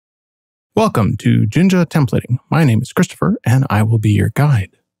Welcome to Jinja Templating. My name is Christopher, and I will be your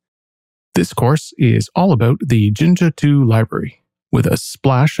guide. This course is all about the Jinja 2 library, with a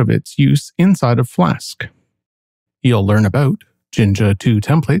splash of its use inside of FLASK. You'll learn about Jinja 2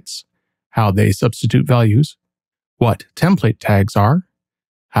 templates, how they substitute values, what template tags are,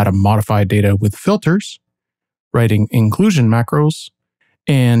 how to modify data with filters, writing inclusion macros,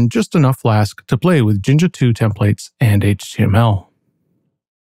 and just enough FLASK to play with Jinja 2 templates and HTML.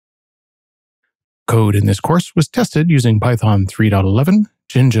 Code in this course was tested using Python 3.11,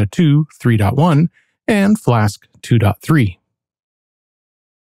 Jinja 2 3.1, and FLASK 2.3.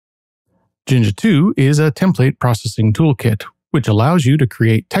 Jinja 2 is a template processing toolkit, which allows you to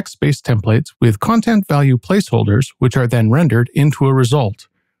create text-based templates with content value placeholders, which are then rendered into a result.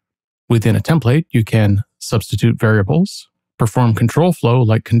 Within a template, you can substitute variables, perform control flow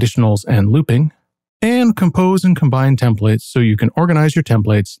like conditionals and looping, and compose and combine templates so you can organize your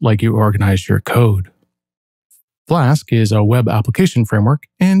templates like you organize your code. FLASK is a web application framework,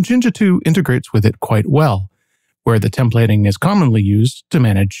 and Jinja 2 integrates with it quite well, where the templating is commonly used to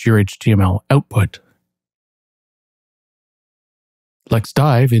manage your HTML output. Let's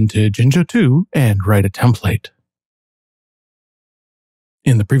dive into Jinja 2 and write a template.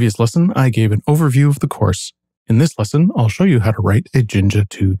 In the previous lesson, I gave an overview of the course. In this lesson, I'll show you how to write a Jinja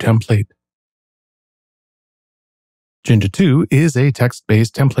 2 template. Jinja 2 is a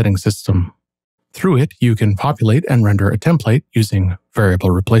text-based templating system. Through it, you can populate and render a template using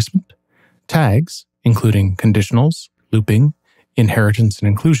variable replacement, tags, including conditionals, looping, inheritance and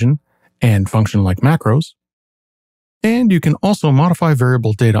inclusion, and function-like macros. And you can also modify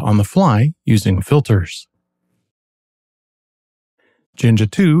variable data on the fly using filters. Jinja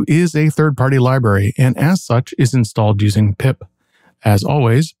 2 is a third-party library and as such is installed using pip. As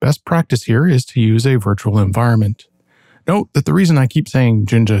always, best practice here is to use a virtual environment. Note that the reason I keep saying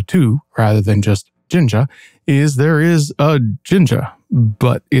Jinja 2 rather than just Jinja is there is a Jinja,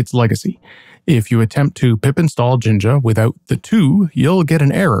 but it's legacy. If you attempt to pip install Jinja without the 2, you'll get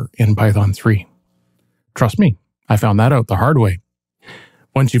an error in Python 3. Trust me, I found that out the hard way.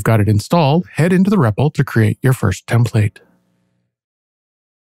 Once you've got it installed, head into the REPL to create your first template.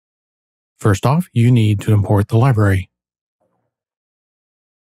 First off, you need to import the library.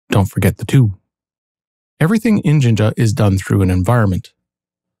 Don't forget the 2. Everything in Jinja is done through an environment.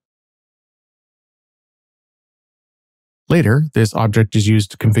 Later, this object is used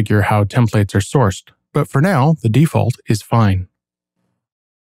to configure how templates are sourced, but for now, the default is fine.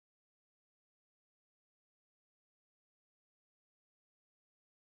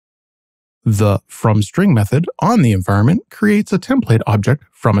 The FromString method on the environment creates a template object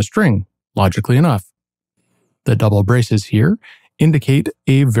from a string, logically enough. The double braces here indicate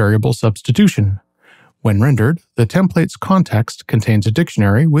a variable substitution. When rendered, the template's context contains a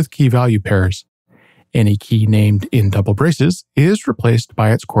dictionary with key-value pairs. Any key named in double braces is replaced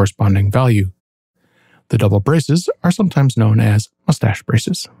by its corresponding value. The double braces are sometimes known as mustache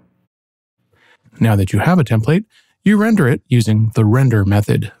braces. Now that you have a template, you render it using the render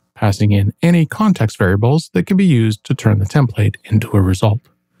method, passing in any context variables that can be used to turn the template into a result.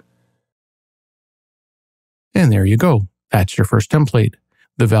 And there you go. That's your first template.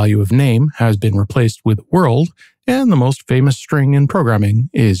 The value of name has been replaced with world, and the most famous string in programming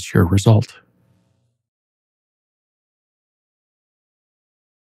is your result.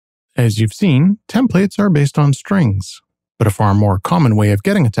 As you've seen, templates are based on strings, but a far more common way of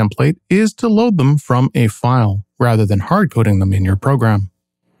getting a template is to load them from a file rather than hard-coding them in your program.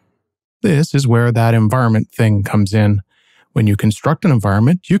 This is where that environment thing comes in. When you construct an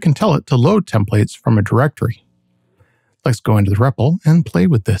environment, you can tell it to load templates from a directory. Let's go into the REPL and play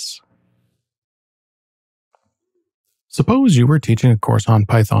with this. Suppose you were teaching a course on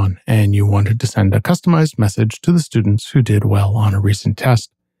Python and you wanted to send a customized message to the students who did well on a recent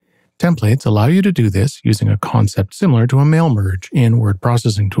test. Templates allow you to do this using a concept similar to a mail merge in word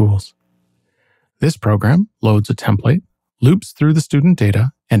processing tools. This program loads a template, loops through the student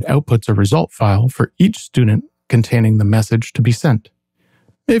data, and outputs a result file for each student containing the message to be sent.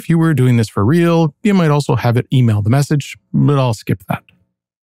 If you were doing this for real, you might also have it email the message, but I'll skip that.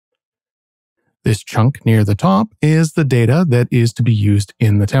 This chunk near the top is the data that is to be used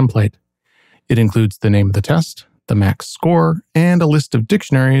in the template. It includes the name of the test, the max score, and a list of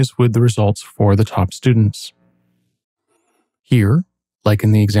dictionaries with the results for the top students. Here, like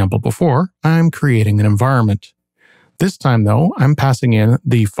in the example before, I'm creating an environment. This time, though, I'm passing in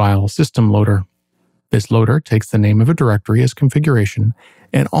the file system loader. This loader takes the name of a directory as configuration,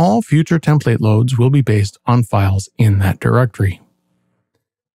 and all future template loads will be based on files in that directory.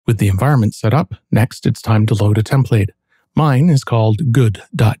 With the environment set up, next it's time to load a template. Mine is called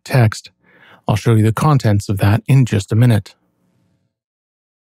good.txt. I'll show you the contents of that in just a minute.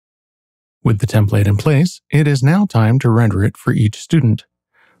 With the template in place, it is now time to render it for each student.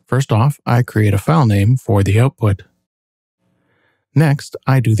 First off, I create a file name for the output. Next,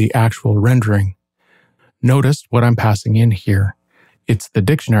 I do the actual rendering. Notice what I'm passing in here. It's the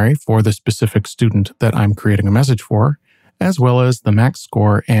dictionary for the specific student that I'm creating a message for, as well as the max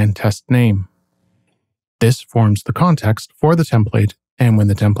score and test name. This forms the context for the template, and when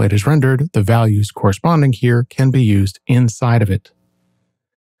the template is rendered, the values corresponding here can be used inside of it.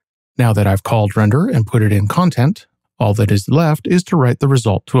 Now that I've called render and put it in content, all that is left is to write the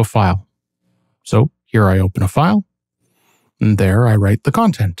result to a file. So here I open a file, and there I write the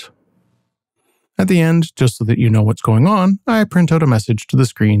content. At the end, just so that you know what's going on, I print out a message to the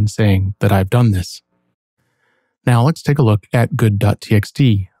screen saying that I've done this. Now let's take a look at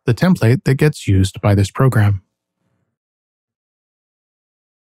good.txt, the template that gets used by this program.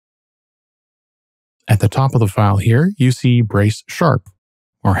 At the top of the file here, you see brace sharp,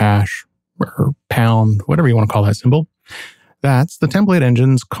 or hash, or pound, whatever you want to call that symbol. That's the template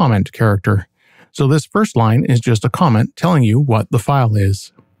engine's comment character. So this first line is just a comment telling you what the file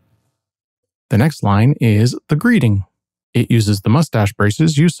is. The next line is the greeting. It uses the mustache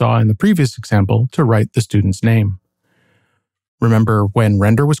braces you saw in the previous example to write the student's name. Remember when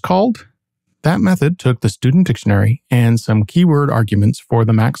render was called? That method took the student dictionary and some keyword arguments for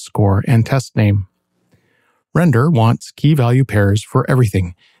the max score and test name. Render wants key value pairs for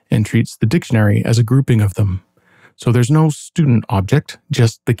everything and treats the dictionary as a grouping of them. So there's no student object,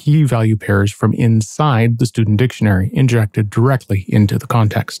 just the key value pairs from inside the student dictionary injected directly into the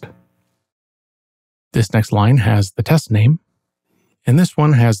context. This next line has the test name, and this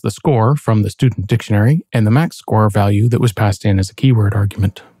one has the score from the student dictionary and the max score value that was passed in as a keyword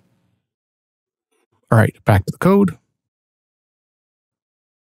argument. All right, back to the code.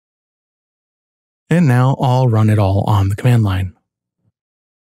 And now I'll run it all on the command line.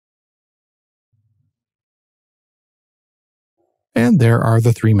 And there are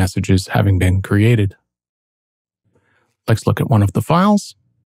the 3 messages having been created. Let's look at one of the files.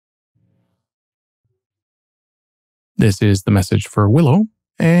 This is the message for Willow,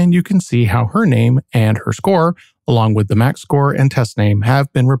 and you can see how her name and her score, along with the max score and test name,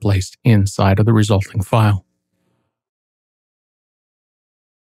 have been replaced inside of the resulting file.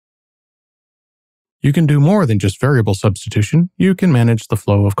 You can do more than just variable substitution. You can manage the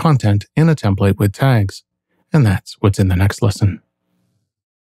flow of content in a template with tags, and that's what's in the next lesson.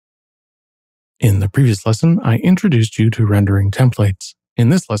 In the previous lesson, I introduced you to rendering templates. In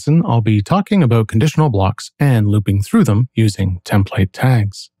this lesson, I'll be talking about conditional blocks and looping through them using template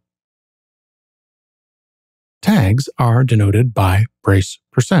tags. Tags are denoted by brace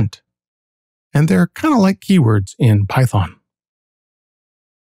 %, and they're kind of like keywords in Python.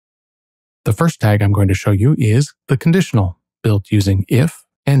 The first tag I'm going to show you is the conditional, built using if,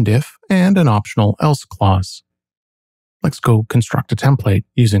 and if, and an optional else clause. Let's go construct a template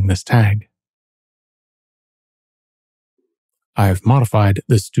using this tag. I've modified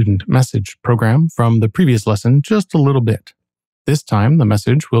the student message program from the previous lesson just a little bit. This time, the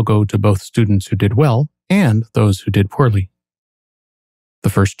message will go to both students who did well and those who did poorly.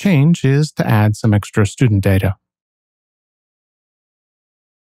 The first change is to add some extra student data.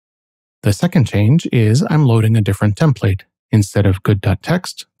 The second change is I'm loading a different template. Instead of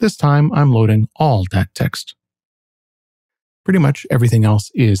good.txt, this time I'm loading all.txt. Pretty much everything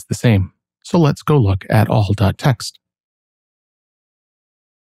else is the same, so let's go look at all.txt.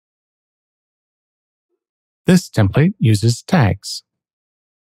 This template uses tags.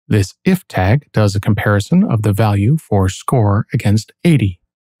 This if tag does a comparison of the value for score against 80.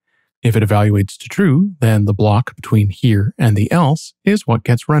 If it evaluates to true, then the block between here and the else is what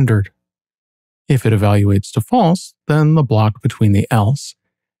gets rendered. If it evaluates to false, then the block between the else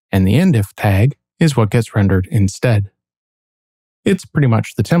and the end if tag is what gets rendered instead. It's pretty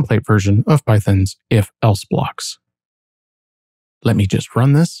much the template version of Python's if-else blocks. Let me just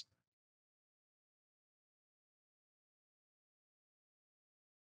run this.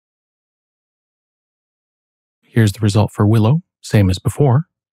 Here's the result for Willow, same as before.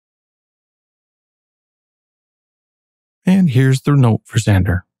 And here's the note for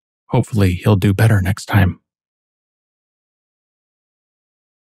Xander. Hopefully he'll do better next time.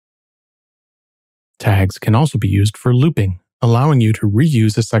 Tags can also be used for looping, allowing you to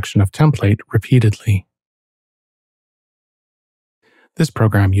reuse a section of template repeatedly. This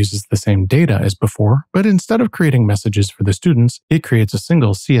program uses the same data as before, but instead of creating messages for the students, it creates a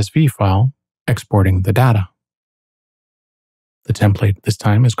single CSV file exporting the data. The template this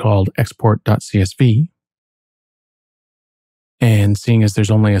time is called export.csv. And seeing as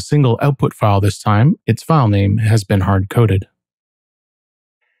there's only a single output file this time, its file name has been hard-coded.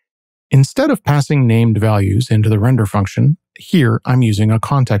 Instead of passing named values into the render function, here I'm using a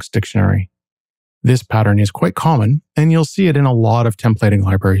context dictionary. This pattern is quite common, and you'll see it in a lot of templating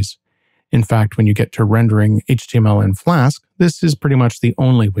libraries. In fact, when you get to rendering HTML in FLASK, this is pretty much the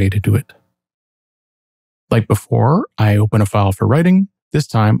only way to do it. Like before, I open a file for writing. This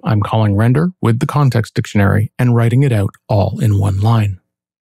time, I'm calling render with the context dictionary and writing it out all in one line.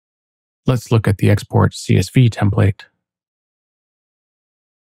 Let's look at the export CSV template.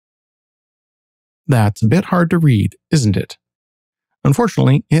 That's a bit hard to read, isn't it?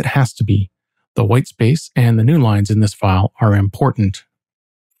 Unfortunately, it has to be. The white space and the new lines in this file are important.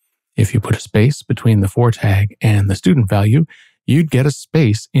 If you put a space between the for tag and the student value, you'd get a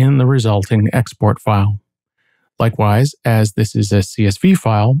space in the resulting export file. Likewise, as this is a CSV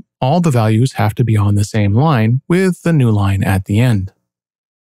file, all the values have to be on the same line with the new line at the end.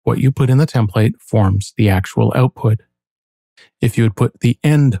 What you put in the template forms the actual output. If you had put the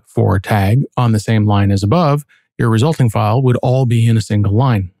end for tag on the same line as above, your resulting file would all be in a single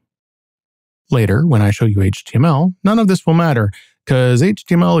line. Later, when I show you HTML, none of this will matter, because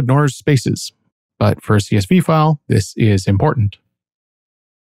HTML ignores spaces. But for a CSV file, this is important.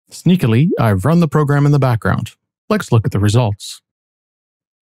 Sneakily, I've run the program in the background. Let's look at the results.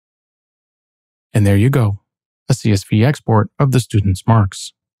 And there you go, a CSV export of the student's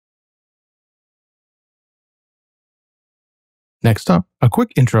marks. Next up, a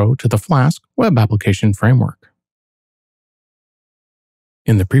quick intro to the FLASK web application framework.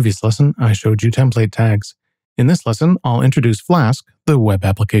 In the previous lesson, I showed you template tags. In this lesson, I'll introduce FLASK, the web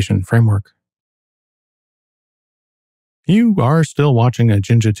application framework. You are still watching a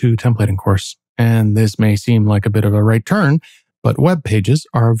Jinja 2 templating course, and this may seem like a bit of a right turn, but web pages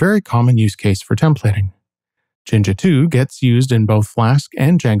are a very common use case for templating. Jinja 2 gets used in both FLASK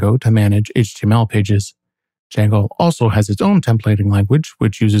and Django to manage HTML pages. Django also has its own templating language,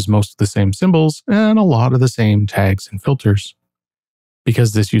 which uses most of the same symbols and a lot of the same tags and filters.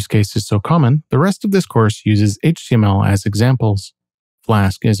 Because this use case is so common, the rest of this course uses HTML as examples.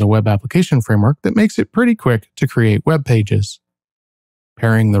 FLASK is a web application framework that makes it pretty quick to create web pages.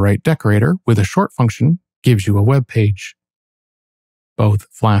 Pairing the right decorator with a short function gives you a web page. Both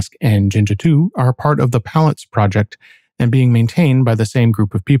FLASK and Jinja 2 are part of the Palettes project and being maintained by the same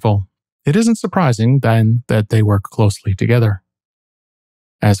group of people. It isn't surprising, then, that they work closely together.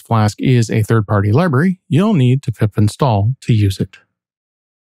 As FLASK is a third-party library, you'll need to pip install to use it.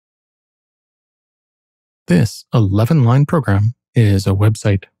 This 11-line program is a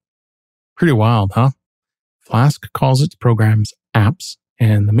website. Pretty wild, huh? FLASK calls its programs apps,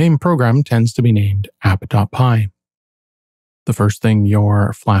 and the main program tends to be named app.py. The first thing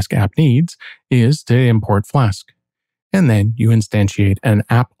your FLASK app needs is to import FLASK, and then you instantiate an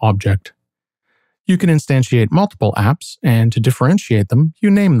app object. You can instantiate multiple apps, and to differentiate them, you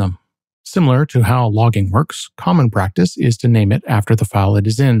name them. Similar to how logging works, common practice is to name it after the file it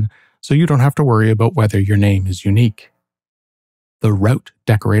is in, so you don't have to worry about whether your name is unique. The route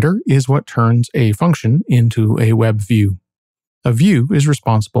decorator is what turns a function into a web view. A view is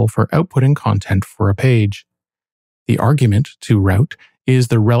responsible for outputting content for a page. The argument to route is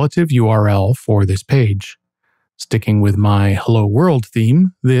the relative URL for this page. Sticking with my Hello World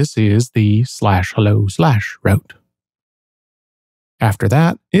theme, this is the /hello/route. After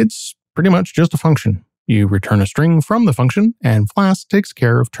that, it's pretty much just a function. You return a string from the function, and FLASK takes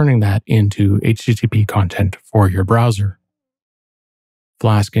care of turning that into HTTP content for your browser.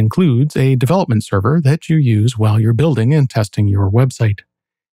 FLASK includes a development server that you use while you're building and testing your website.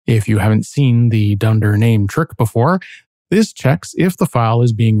 If you haven't seen the dunder name trick before, this checks if the file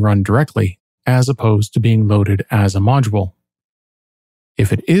is being run directly, as opposed to being loaded as a module.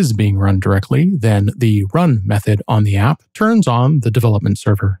 If it is being run directly, then the run method on the app turns on the development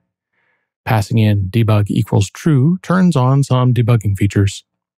server. Passing in debug equals true turns on some debugging features.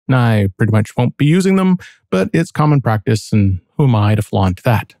 I pretty much won't be using them, but it's common practice, and who am I to flaunt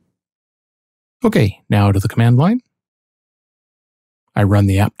that? Okay, now to the command line. I run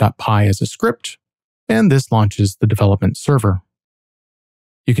the app.py as a script, and this launches the development server.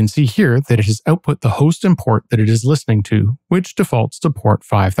 You can see here that it has output the host and port that it is listening to, which defaults to port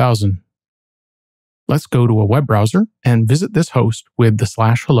 5000. Let's go to a web browser and visit this host with the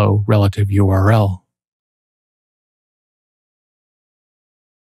 /hello relative URL.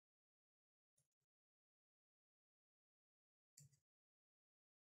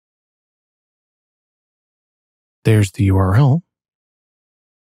 There's the URL,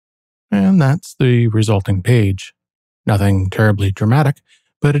 and that's the resulting page. Nothing terribly dramatic,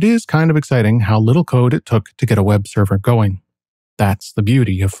 but it is kind of exciting how little code it took to get a web server going. That's the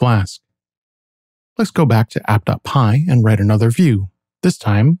beauty of FLASK. Let's go back to app.py and write another view, this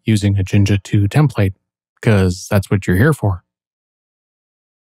time using a Jinja 2 template, because that's what you're here for.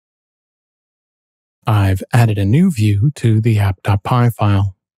 I've added a new view to the app.py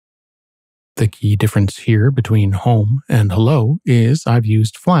file. The key difference here between home and hello is I've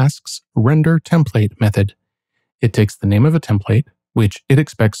used FLASK's render template method. It takes the name of a template, which it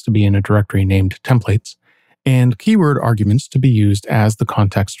expects to be in a directory named templates, and keyword arguments to be used as the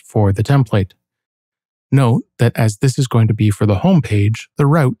context for the template. Note that as this is going to be for the home page, the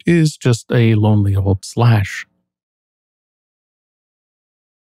route is just a lonely old slash.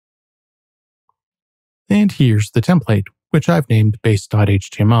 And here's the template, which I've named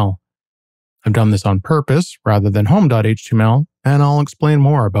base.html. I've done this on purpose rather than home.html, and I'll explain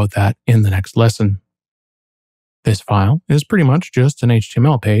more about that in the next lesson. This file is pretty much just an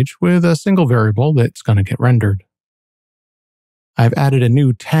HTML page with a single variable that's going to get rendered. I've added a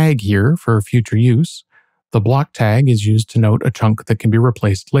new tag here for future use. The block tag is used to note a chunk that can be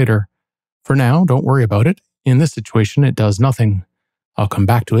replaced later. For now, don't worry about it. In this situation, it does nothing. I'll come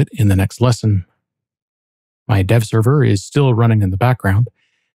back to it in the next lesson. My dev server is still running in the background.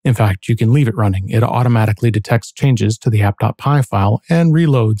 In fact, you can leave it running. It automatically detects changes to the app.py file and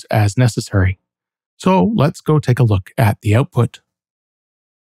reloads as necessary. So let's go take a look at the output.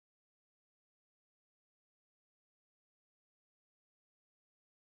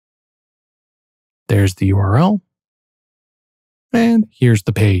 There's the URL. And here's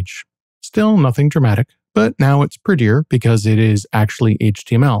the page. Still nothing dramatic, but now it's prettier because it is actually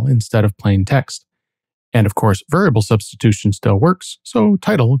HTML instead of plain text. And of course, variable substitution still works, so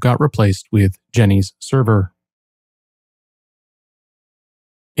title got replaced with Jenny's server.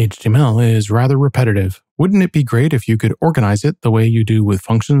 HTML is rather repetitive. Wouldn't it be great if you could organize it the way you do with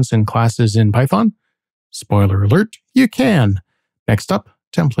functions and classes in Python? Spoiler alert, you can. Next up,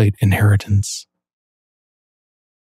 template inheritance.